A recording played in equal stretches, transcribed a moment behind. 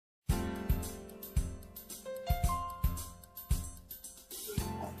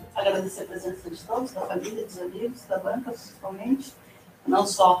agradecer a presença de todos, da família, dos amigos, da banca, principalmente. Não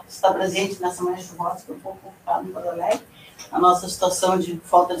só estar presente nessa manhã chuvosa, que eu estou um pouco ocupado em Porto Alegre, a nossa situação de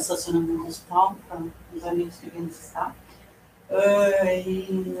falta de estacionamento no hospital, para os amigos que vêm visitar.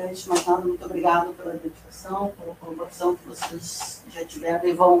 E, antes de mais nada, muito obrigado pela dedicação, pela colaboração que vocês já tiveram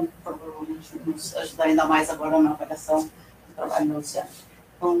e vão, provavelmente, nos ajudar ainda mais agora na avaliação do trabalho da Luciana.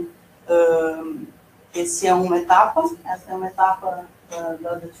 Então, essa é uma etapa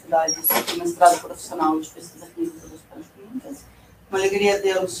das atividades do Mestrado Profissional de Pesquisa Clínica dos Clinicas. Uma alegria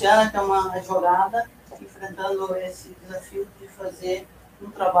ter a Luciana, que é uma advogada, enfrentando esse desafio de fazer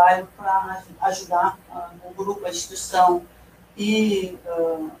um trabalho para ajudar o grupo, a instituição e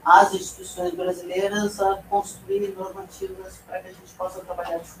as instituições brasileiras a construir normativas para que a gente possa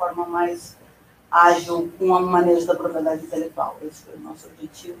trabalhar de forma mais ágil com o manejo da propriedade intelectual. Esse foi o nosso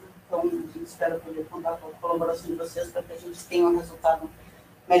objetivo. Então, a gente espera poder contar com a colaboração de vocês para que a gente tenha um resultado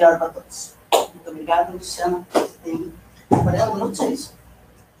melhor para todos. Muito obrigada, Luciana. Tem 40 minutos, é isso?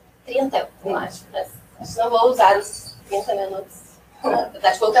 30, eu acho. Mas não vou usar os 30 minutos. Na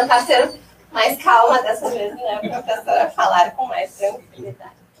verdade, vou tentar ser mais calma dessa vez, né, professora, falar com mais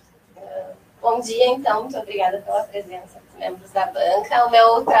tranquilidade. Bom dia, então, muito obrigada pela presença dos membros da banca. O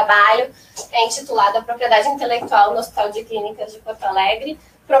meu trabalho é intitulado A Propriedade Intelectual no Hospital de Clínicas de Porto Alegre,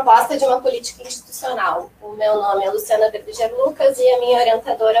 proposta de uma política institucional. O meu nome é Luciana Berbigier e a minha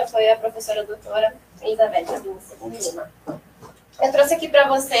orientadora foi a professora doutora Elizabeth Lima. Eu trouxe aqui para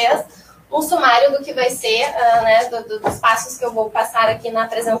vocês um sumário do que vai ser, né, dos passos que eu vou passar aqui na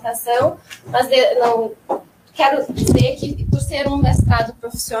apresentação, mas não quero dizer que, por ser um mestrado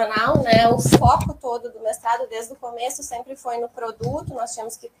profissional, né, o foco todo do mestrado, desde o começo, sempre foi no produto, nós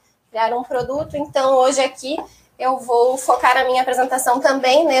tínhamos que criar um produto, então hoje aqui eu vou focar a minha apresentação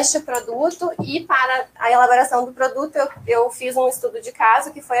também neste produto e para a elaboração do produto eu fiz um estudo de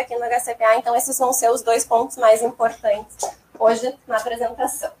caso que foi aqui no HCPA, então esses vão ser os dois pontos mais importantes hoje na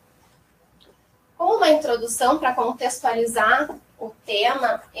apresentação. Como uma introdução para contextualizar o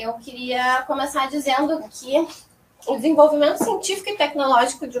tema, eu queria começar dizendo que o desenvolvimento científico e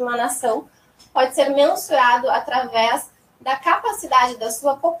tecnológico de uma nação pode ser mensurado através da capacidade da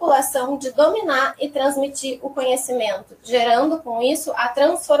sua população de dominar e transmitir o conhecimento, gerando com isso a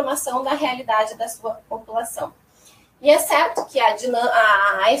transformação da realidade da sua população. E é certo que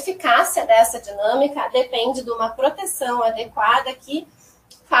a eficácia dessa dinâmica depende de uma proteção adequada que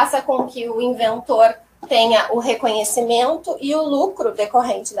faça com que o inventor tenha o reconhecimento e o lucro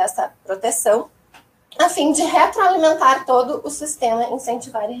decorrente dessa proteção, a fim de retroalimentar todo o sistema,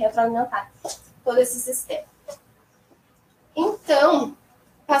 incentivar e retroalimentar todo esse sistema. Então,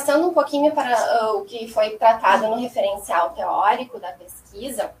 passando um pouquinho para o que foi tratado no referencial teórico da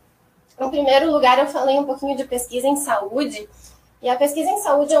pesquisa, em primeiro lugar eu falei um pouquinho de pesquisa em saúde, e a pesquisa em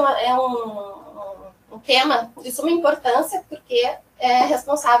saúde é um tema de suma importância, porque é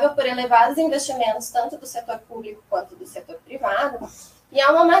responsável por elevados investimentos, tanto do setor público quanto do setor privado, e é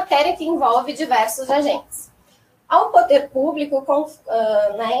uma matéria que envolve diversos agentes. Ao poder público,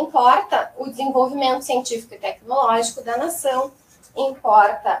 importa o desenvolvimento científico e tecnológico da nação,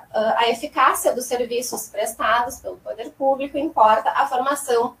 importa a eficácia dos serviços prestados pelo poder público, importa a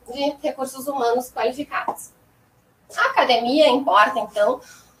formação de recursos humanos qualificados. A academia importa, então,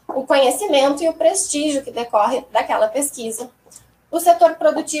 o conhecimento e o prestígio que decorre daquela pesquisa. O setor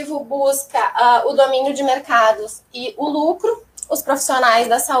produtivo busca o domínio de mercados e o lucro. Os profissionais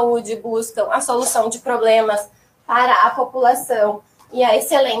da saúde buscam a solução de problemas para a população e a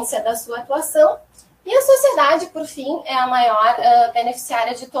excelência da sua atuação. E a sociedade, por fim, é a maior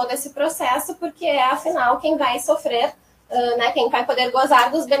beneficiária de todo esse processo, porque é, afinal, quem vai sofrer, quem vai poder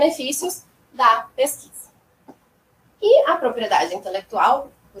gozar dos benefícios da pesquisa. E a propriedade intelectual,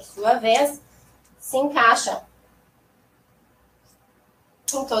 por sua vez, se encaixa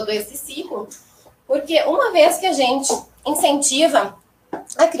em todo esse ciclo, porque uma vez que a gente incentiva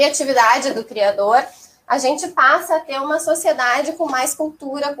a criatividade do criador, a gente passa a ter uma sociedade com mais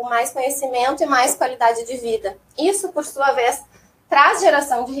cultura, com mais conhecimento e mais qualidade de vida. Isso, por sua vez, traz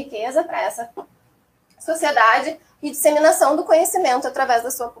geração de riqueza para essa sociedade e disseminação do conhecimento através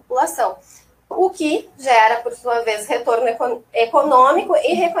da sua população, o que gera, por sua vez, retorno econômico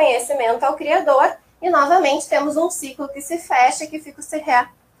e reconhecimento ao criador. E, novamente, temos um ciclo que se fecha e que fica se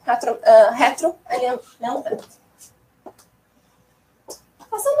retroalimentando.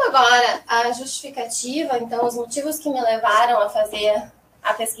 Passando agora à justificativa, então, os motivos que me levaram a fazer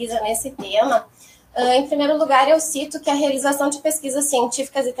a pesquisa nesse tema. Em primeiro lugar, eu cito que a realização de pesquisas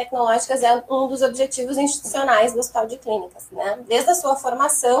científicas e tecnológicas é um dos objetivos institucionais do Hospital de Clínicas, né? Desde a sua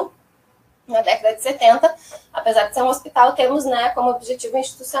formação, na década de 70, apesar de ser um hospital, temos, né, como objetivo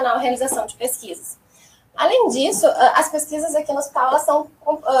institucional a realização de pesquisas. Além disso, as pesquisas aqui no hospital elas são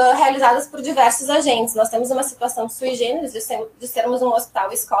realizadas por diversos agentes. Nós temos uma situação sui generis de sermos um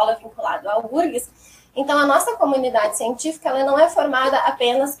hospital-escola vinculado ao URGS. Então, a nossa comunidade científica ela não é formada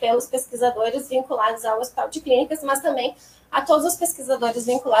apenas pelos pesquisadores vinculados ao Hospital de Clínicas, mas também a todos os pesquisadores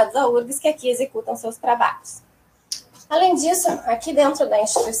vinculados ao URGS que aqui executam seus trabalhos. Além disso, aqui dentro da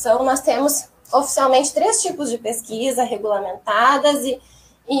instituição, nós temos oficialmente 3 tipos de pesquisa regulamentadas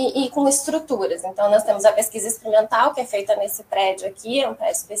e com estruturas. Então, nós temos a pesquisa experimental, que é feita nesse prédio aqui, é um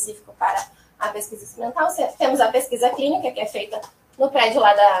prédio específico para a pesquisa experimental. Temos a pesquisa clínica, que é feita no prédio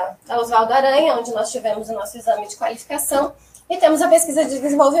lá da Oswaldo Aranha, onde nós tivemos o nosso exame de qualificação. E temos a pesquisa de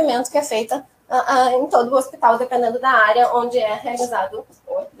desenvolvimento, que é feita em todo o hospital, dependendo da área onde é realizado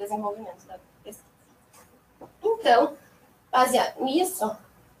o desenvolvimento da pesquisa. Então, baseado nisso,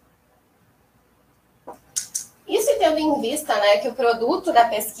 isso tendo em vista, né, que o produto da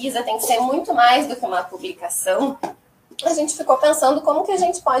pesquisa tem que ser muito mais do que uma publicação, a gente ficou pensando como que a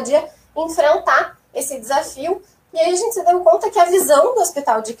gente pode enfrentar esse desafio. E aí a gente se deu conta que a visão do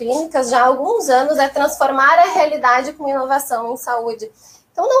Hospital de Clínicas já há alguns anos é transformar a realidade com inovação em saúde.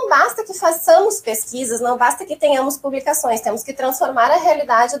 Então não basta que façamos pesquisas, não basta que tenhamos publicações, temos que transformar a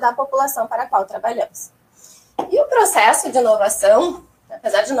realidade da população para a qual trabalhamos. E o processo de inovação,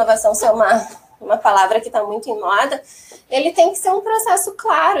 apesar de inovação ser uma palavra que está muito em moda, ele tem que ser um processo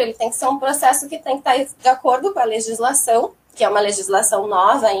claro, ele tem que ser um processo que tem que estar de acordo com a legislação, que é uma legislação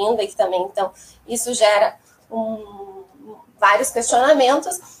nova ainda, e que também, então, isso gera vários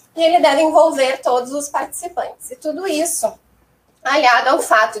questionamentos, e ele deve envolver todos os participantes. E tudo isso, aliado ao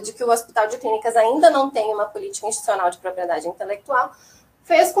fato de que o Hospital de Clínicas ainda não tem uma política institucional de propriedade intelectual,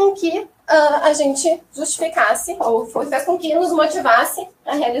 fez com que a gente justificasse, ou fez com que nos motivasse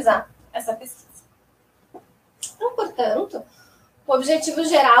a realizar essa pesquisa. Então, portanto, o objetivo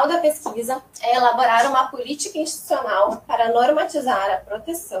geral da pesquisa é elaborar uma política institucional para normatizar a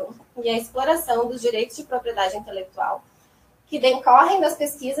proteção e a exploração dos direitos de propriedade intelectual que decorrem das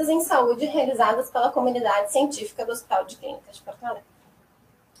pesquisas em saúde realizadas pela comunidade científica do Hospital de Clínicas de Porto Alegre.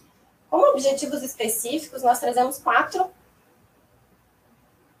 Como objetivos específicos, nós trazemos 4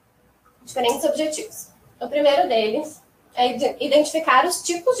 diferentes objetivos. O primeiro deles é identificar os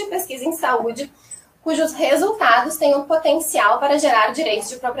tipos de pesquisa em saúde cujos resultados têm o potencial para gerar direitos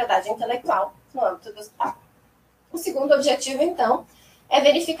de propriedade intelectual no âmbito do hospital. O segundo objetivo, então, é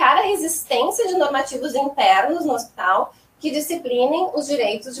verificar a existência de normativos internos no hospital que disciplinem os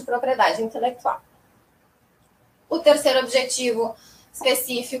direitos de propriedade intelectual. O terceiro objetivo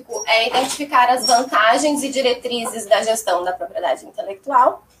específico é identificar as vantagens e diretrizes da gestão da propriedade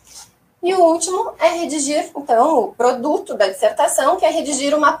intelectual. E o último é redigir, então, o produto da dissertação, que é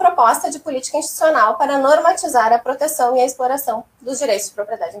redigir uma proposta de política institucional para normatizar a proteção e a exploração dos direitos de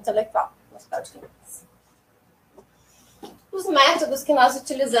propriedade intelectual no Hospital de Clínicas. Os métodos que nós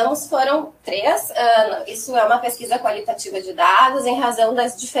utilizamos foram 3. Isso é uma pesquisa qualitativa de dados, em razão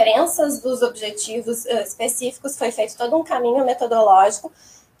das diferenças dos objetivos específicos, foi feito todo um caminho metodológico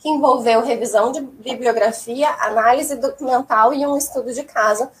que envolveu revisão de bibliografia, análise documental e um estudo de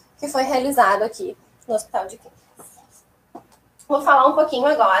caso que foi realizado aqui no Hospital de Clínicas. Vou falar um pouquinho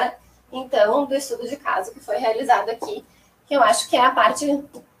agora, então, do estudo de caso que foi realizado aqui, que eu acho que é a parte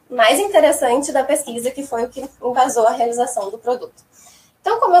mais interessante da pesquisa, que foi o que embasou a realização do produto.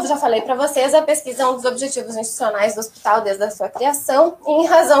 Então, como eu já falei para vocês, a pesquisa é um dos objetivos institucionais do hospital desde a sua criação, e em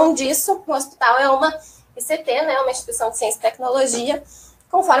razão disso, o hospital é uma ICT, né, uma instituição de ciência e tecnologia,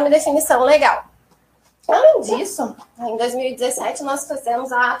 conforme definição legal. Além disso, em 2017, nós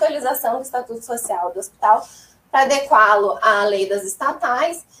fizemos a atualização do Estatuto Social do Hospital para adequá-lo à lei das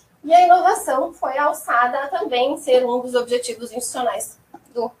estatais, e a inovação foi alçada a também ser um dos objetivos institucionais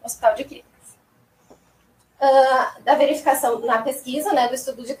do Hospital de Clínicas. Da verificação na pesquisa, né, do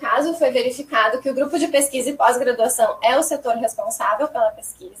estudo de caso, foi verificado que o grupo de pesquisa e pós-graduação é o setor responsável pela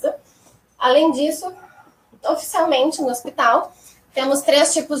pesquisa. Além disso, oficialmente no hospital, temos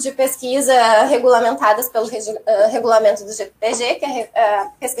 3 tipos de pesquisa regulamentadas pelo regulamento do GPG, que é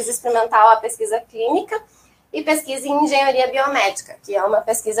a pesquisa experimental, a pesquisa clínica e pesquisa em engenharia biomédica, que é uma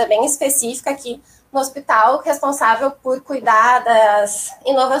pesquisa bem específica aqui no hospital, responsável por cuidar das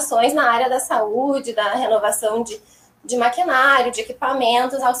inovações na área da saúde, da renovação de maquinário, de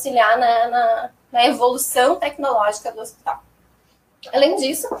equipamentos, auxiliar na evolução tecnológica do hospital. Além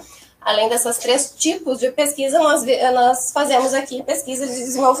disso, além desses 3 tipos de pesquisa, nós fazemos aqui pesquisa de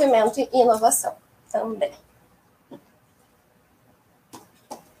desenvolvimento e inovação também.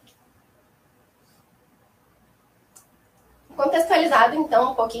 Contextualizado,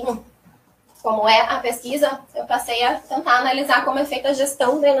 então, um pouquinho como é a pesquisa, eu passei a tentar analisar como é feita a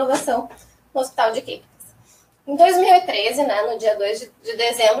gestão da inovação no Hospital de Clínicas. Em 2013, né, no dia 2 de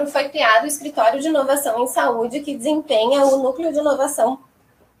dezembro, foi criado o Escritório de Inovação em Saúde, que desempenha o Núcleo de Inovação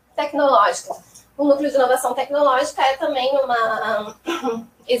Tecnológica. O Núcleo de Inovação Tecnológica é também uma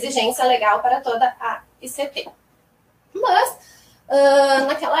exigência legal para toda a ICT. Mas,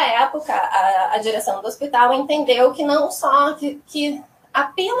 naquela época, a direção do hospital entendeu que não só que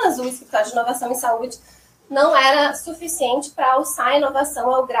apenas o Escritório de Inovação em Saúde não era suficiente para alçar a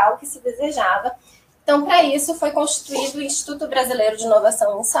inovação ao grau que se desejava. Então, para isso, foi constituído o Instituto Brasileiro de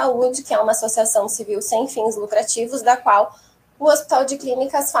Inovação em Saúde, que é uma associação civil sem fins lucrativos, da qual o Hospital de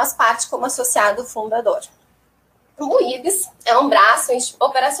Clínicas faz parte como associado fundador. O IBS é um braço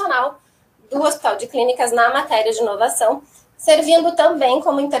operacional do Hospital de Clínicas na matéria de inovação, servindo também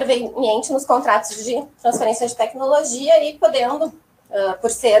como interveniente nos contratos de transferência de tecnologia e podendo,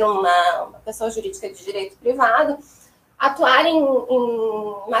 por ser uma pessoa jurídica de direito privado, atuar em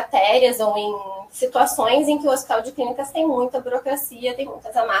matérias ou em situações em que o Hospital de Clínicas tem muita burocracia, tem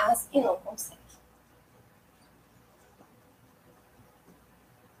muitas amarras e não consegue.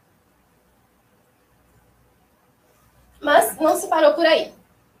 Mas não se parou por aí.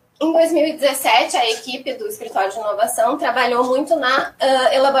 Em 2017, a equipe do Escritório de Inovação trabalhou muito na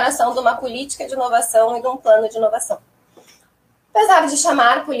elaboração de uma política de inovação e de um plano de inovação. Apesar de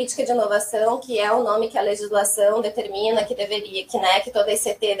chamar política de inovação, que é o nome que a legislação determina que deveria, que toda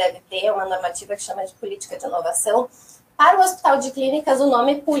ICT deve ter, uma normativa que chama de política de inovação, para o Hospital de Clínicas, o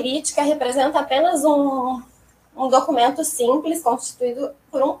nome política representa apenas um documento simples, constituído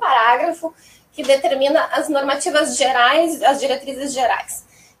por um parágrafo, que determina as normativas gerais, as diretrizes gerais.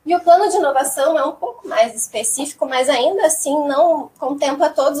 E o plano de inovação é um pouco mais específico, mas ainda assim não contempla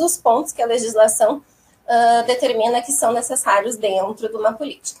todos os pontos que a legislação determina que são necessários dentro de uma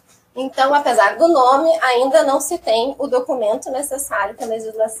política. Então, apesar do nome, ainda não se tem o documento necessário que a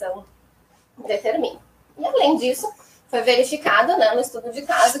legislação determina. E, além disso, foi verificado, né, no estudo de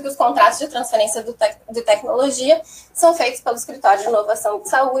caso que os contratos de transferência de tecnologia são feitos pelo Escritório de Inovação de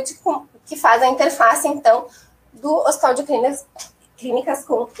Saúde, que faz a interface, então, do Hospital de Clínicas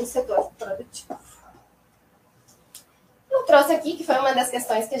com o setor produtivo. Eu trouxe aqui, que foi uma das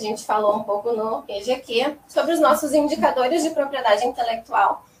questões que a gente falou um pouco no PGQ, sobre os nossos indicadores de propriedade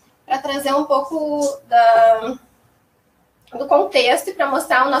intelectual, para trazer um pouco do contexto e para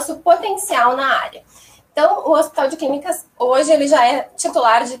mostrar o nosso potencial na área. Então, o Hospital de Clínicas, hoje, ele já é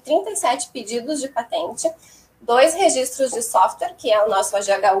titular de 37 pedidos de patente, 2 registros de software, que é o nosso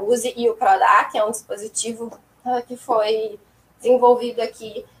AGH-USE, e o PRODA, que é um dispositivo que foi desenvolvido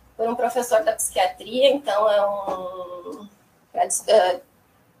aqui por um professor da psiquiatria, então é um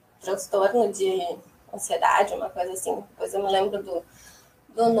transtorno de ansiedade, uma coisa assim, depois eu me lembro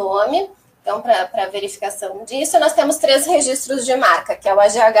do nome. Então, para verificação disso, nós temos 3 registros de marca, que é o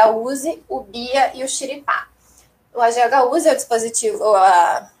AGH-USE, o BIA e o Xiripá. O AGH-USE é o dispositivo, o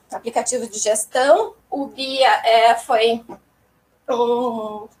aplicativo de gestão, o BIA foi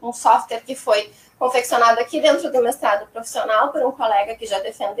um software que foi confeccionado aqui dentro do Mestrado Profissional por um colega que já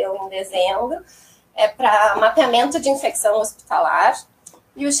defendeu em dezembro, para mapeamento de infecção hospitalar.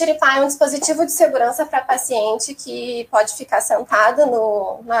 E o Xiripá é um dispositivo de segurança para paciente que pode ficar sentado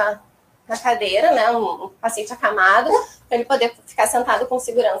na cadeira, né, um paciente acamado, para ele poder ficar sentado com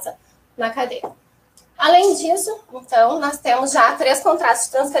segurança na cadeira. Além disso, então, nós temos já 3 contratos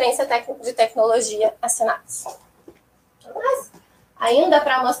de transferência de tecnologia assinados. Mas, ainda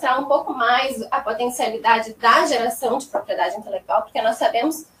para mostrar um pouco mais a potencialidade da geração de propriedade intelectual, porque nós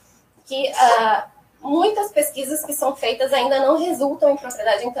sabemos que muitas pesquisas que são feitas ainda não resultam em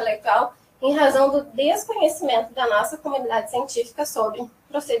propriedade intelectual em razão do desconhecimento da nossa comunidade científica sobre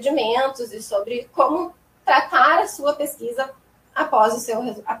procedimentos e sobre como tratar a sua pesquisa após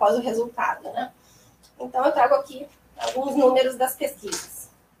o resultado, né? Então, eu trago aqui alguns números das pesquisas.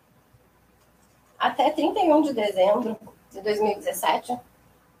 Até 31 de dezembro de 2017,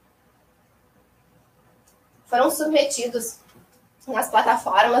 foram submetidos nas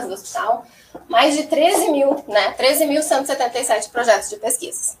plataformas do hospital mais de 13.177 projetos de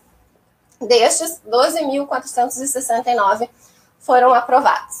pesquisa. Destes, 12.469 foram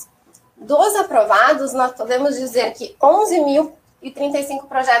aprovados. Dos aprovados, nós podemos dizer que 11.035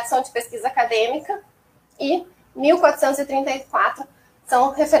 projetos são de pesquisa acadêmica e 1.434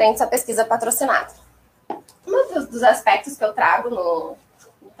 são referentes à pesquisa patrocinada. Um dos aspectos que eu trago no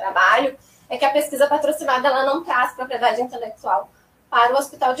trabalho é que a pesquisa patrocinada ela não traz propriedade intelectual para o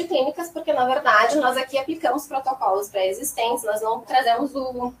Hospital de Clínicas, porque, na verdade, nós aqui aplicamos protocolos pré-existentes, nós não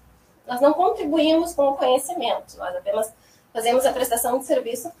contribuímos com o conhecimento, nós apenas fazemos a prestação de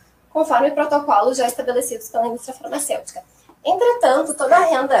serviço conforme protocolos já estabelecidos pela indústria farmacêutica. Entretanto, toda a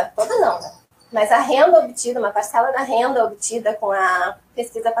renda, toda não, né? Mas a renda obtida, uma parcela da renda obtida com a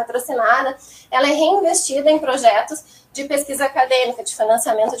pesquisa patrocinada, ela é reinvestida em projetos de pesquisa acadêmica, de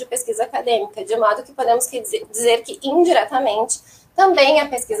financiamento de pesquisa acadêmica, de modo que podemos dizer que, indiretamente, também a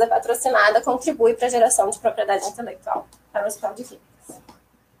pesquisa patrocinada contribui para a geração de propriedade intelectual para o Hospital de Clínicas.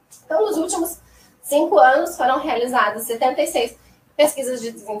 Então, nos últimos 5 anos, foram realizadas 76 pesquisas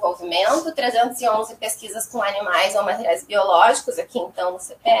de desenvolvimento, 311 pesquisas com animais ou materiais biológicos, aqui então no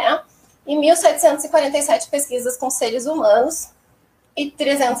CPE, e 1.747 pesquisas com seres humanos e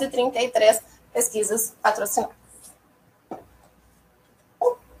 333 pesquisas patrocinadas.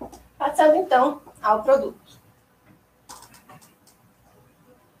 Passando então ao produto.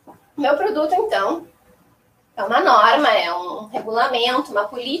 O meu produto, então, é uma norma, é um regulamento, uma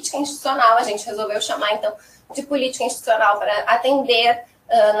política institucional. A gente resolveu chamar, então, de política institucional para atender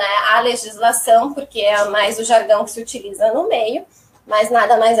a legislação, porque é mais o jargão que se utiliza no meio, mas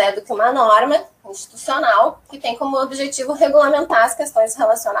nada mais é do que uma norma institucional que tem como objetivo regulamentar as questões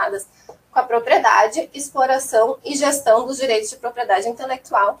relacionadas com a propriedade, exploração e gestão dos direitos de propriedade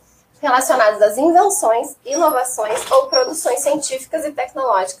intelectual relacionados às invenções, inovações ou produções científicas e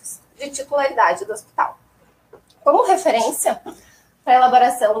tecnológicas de titularidade do hospital. Como referência para a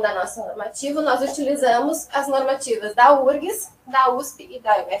elaboração da nossa normativa, nós utilizamos as normativas da URGS, da USP e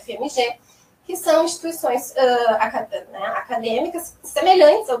da UFMG, que são instituições acadêmicas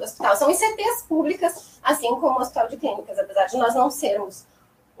semelhantes ao do hospital. São ICTs públicas, assim como o Hospital de Clínicas. Apesar de nós não sermos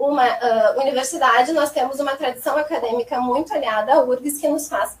uma universidade, nós temos uma tradição acadêmica muito aliada à URGS que nos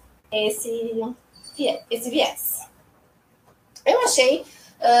faz esse viés. Eu achei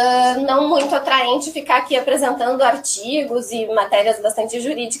não muito atraente ficar aqui apresentando artigos e matérias bastante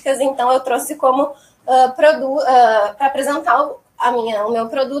jurídicas, então eu trouxe como para apresentar o meu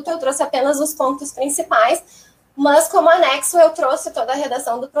produto, eu trouxe apenas os pontos principais, mas como anexo eu trouxe toda a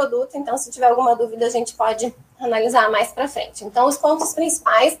redação do produto, então se tiver alguma dúvida a gente pode analisar mais para frente. Então os pontos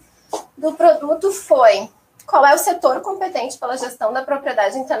principais do produto foi: qual é o setor competente pela gestão da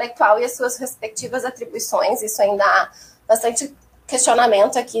propriedade intelectual e as suas respectivas atribuições. Isso ainda há bastante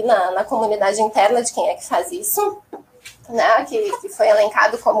questionamento aqui na comunidade interna de quem é que faz isso, né? Que foi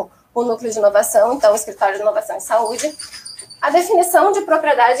elencado como o núcleo de inovação, então o escritório de inovação em saúde. A definição de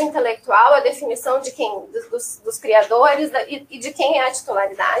propriedade intelectual, a definição de dos criadores e de quem é a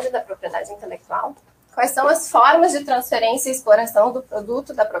titularidade da propriedade intelectual. Quais são as formas de transferência e exploração do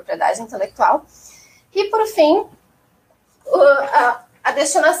produto da propriedade intelectual. E, por fim, a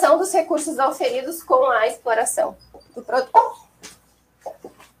destinação dos recursos auferidos com a exploração do produto.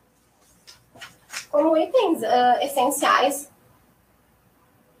 Como itens essenciais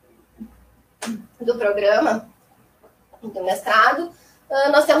do programa, do mestrado,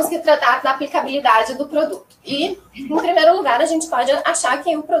 nós temos que tratar da aplicabilidade do produto. E, em primeiro lugar, a gente pode achar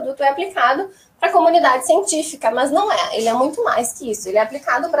que o produto é aplicado para a comunidade científica, mas não é. Ele é muito mais que isso. Ele é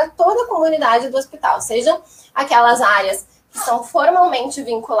aplicado para toda a comunidade do hospital, seja aquelas áreas que são formalmente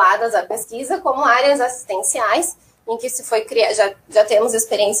vinculadas à pesquisa, como áreas assistenciais, em que se foi já temos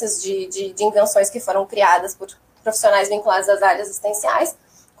experiências de invenções que foram criadas por profissionais vinculados às áreas assistenciais,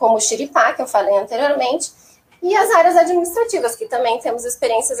 como o xiripá, que eu falei anteriormente, e as áreas administrativas, que também temos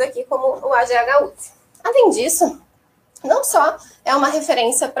experiências aqui, como o AGHU. Além disso, não só é uma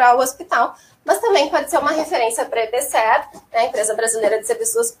referência para o hospital, mas também pode ser uma referência para a EBSER, né, a Empresa Brasileira de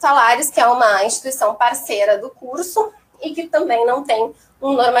Serviços Hospitalares, que é uma instituição parceira do curso e que também não tem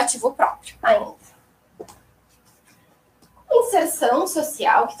um normativo próprio ainda. Inserção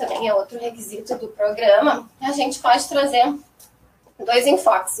social, que também é outro requisito do programa, a gente pode trazer 2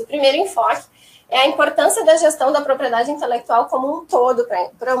 enfoques. O primeiro enfoque é a importância da gestão da propriedade intelectual como um todo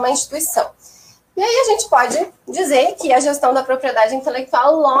para uma instituição. E aí a gente pode dizer que a gestão da propriedade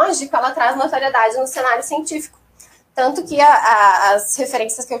intelectual, lógico, ela traz notoriedade no cenário científico. Tanto que as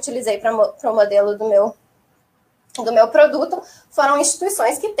referências que eu utilizei para o modelo do meu produto foram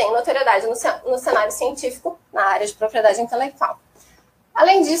instituições que têm notoriedade no cenário científico na área de propriedade intelectual.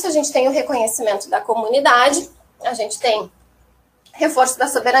 Além disso, a gente tem o reconhecimento da comunidade, a gente tem reforço da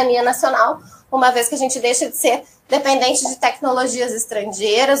soberania nacional, uma vez que a gente deixa de ser dependente de tecnologias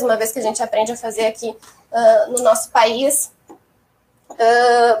estrangeiras, uma vez que a gente aprende a fazer aqui no nosso país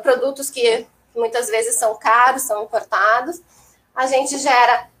produtos que muitas vezes são caros, são importados. A gente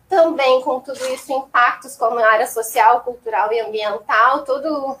gera também, com tudo isso, impactos como a área social, cultural e ambiental.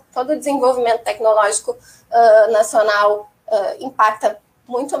 Todo o desenvolvimento tecnológico nacional impacta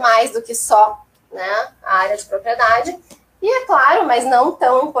muito mais do que só, né, a área de propriedade. E é claro, mas não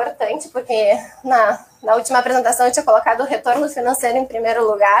tão importante, porque Na última apresentação eu tinha colocado o retorno financeiro em primeiro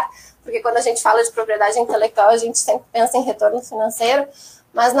lugar, porque quando a gente fala de propriedade intelectual, a gente sempre pensa em retorno financeiro,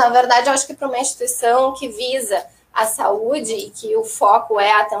 mas na verdade eu acho que para uma instituição que visa a saúde e que o foco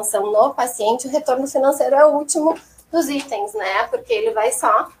é a atenção no paciente, o retorno financeiro é o último dos itens, né? Porque ele vai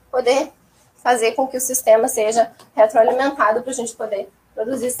só poder fazer com que o sistema seja retroalimentado para a gente poder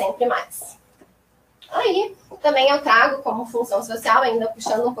produzir sempre mais. Aí, também eu trago como função social, ainda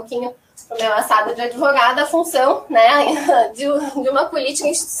puxando um pouquinho para o meu assado de advogada, a função, né, de uma política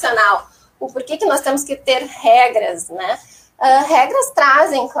institucional. O porquê que nós temos que ter regras, né? Regras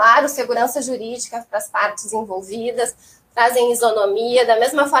trazem, claro, segurança jurídica para as partes envolvidas, trazem isonomia, da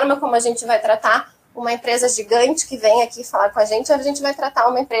mesma forma como a gente vai tratar uma empresa gigante que vem aqui falar com a gente vai tratar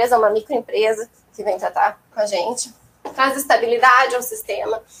uma empresa, uma microempresa que vem tratar com a gente. Traz estabilidade ao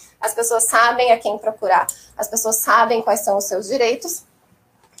sistema, as pessoas sabem a quem procurar, as pessoas sabem quais são os seus direitos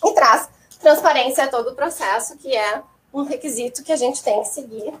e traz transparência a todo o processo, que é um requisito que a gente tem que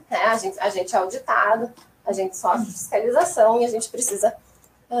seguir, né? A gente é auditado, a gente sofre fiscalização e a gente precisa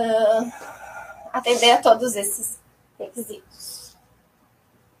atender a todos esses requisitos.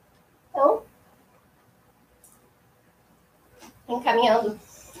 Então, encaminhando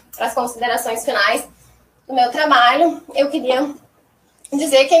para as considerações finais do meu trabalho, eu queria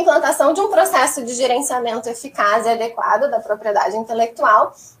dizer que a implantação de um processo de gerenciamento eficaz e adequado da propriedade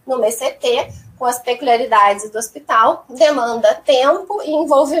intelectual no MCT, com as peculiaridades do hospital, demanda tempo e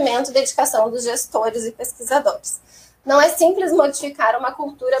envolvimento e dedicação dos gestores e pesquisadores. Não é simples modificar uma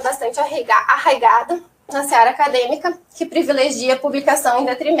cultura bastante arraigada na seara acadêmica, que privilegia a publicação em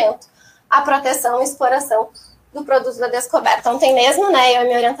detrimento à proteção e exploração do produto da descoberta. Ontem mesmo, né, eu e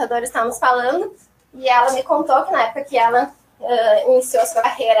minha orientadora estávamos falando, e ela me contou que na época que ela iniciou sua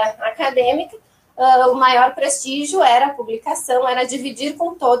carreira acadêmica, o maior prestígio era a publicação, era dividir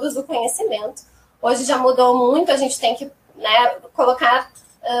com todos o conhecimento. Hoje já mudou muito, a gente tem que, né, colocar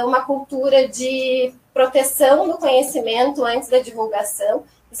uma cultura de proteção do conhecimento antes da divulgação.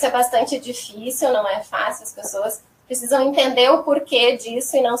 Isso é bastante difícil, não é fácil, as pessoas precisam entender o porquê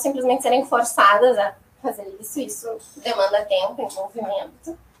disso e não simplesmente serem forçadas a fazer isso. Isso demanda tempo,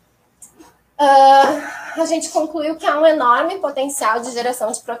 envolvimento. A gente concluiu que há um enorme potencial de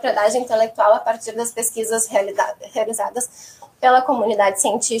geração de propriedade intelectual a partir das pesquisas realizadas pela comunidade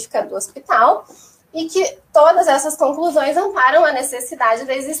científica do hospital e que todas essas conclusões amparam a necessidade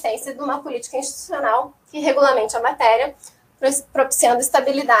da existência de uma política institucional que regulamente a matéria, propiciando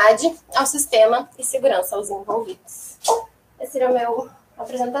estabilidade ao sistema e segurança aos envolvidos. Essa era a minha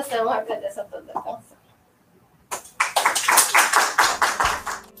apresentação, agradeço a todos.